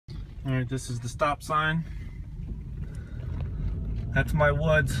All right, this is the stop sign. That's my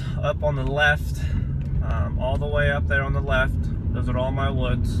woods up on the left, all the way up there on the left. Those are all my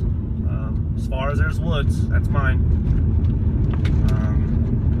woods. As far as there's woods, that's mine.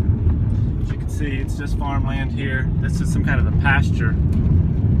 As you can see, it's just farmland here. This is some kind of a pasture,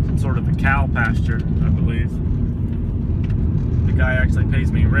 some sort of a cow pasture, I believe. The guy actually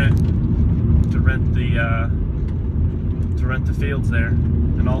pays me rent to rent the fields there,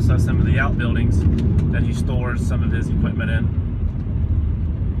 and also some of the outbuildings that he stores some of his equipment in.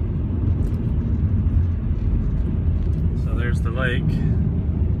 So there's the lake.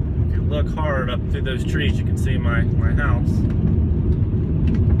 If you look hard up through those trees, you can see my house.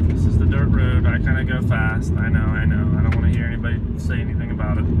 This is the dirt road. I kind of go fast. I know. I don't want to hear anybody say anything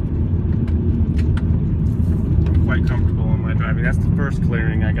about it. I'm quite comfortable in my driving. That's the first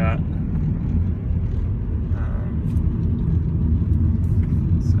clearing I got.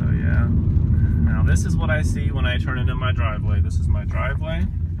 So yeah. Now this is what I see when I turn into my driveway. This is my driveway.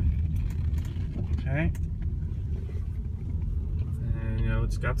 Okay. You know,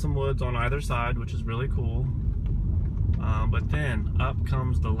 it's got some woods on either side, which is really cool. But then up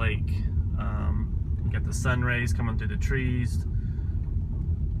comes the lake. You got the sun rays coming through the trees.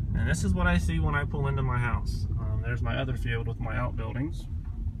 And this is what I see when I pull into my house. There's my other field with my outbuildings.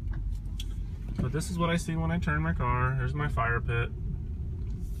 But this is what I see when I turn my car. There's my fire pit.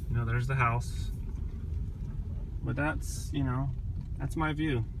 You know, there's the house. But that's, you know, that's my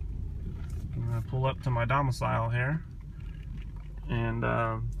view. I'm gonna pull up to my domicile here. And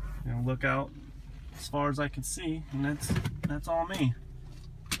you know, look out as far as I can see, and that's all me.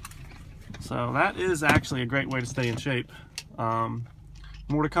 So that is actually a great way to stay in shape.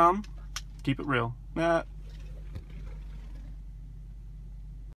 More to come. Keep it real.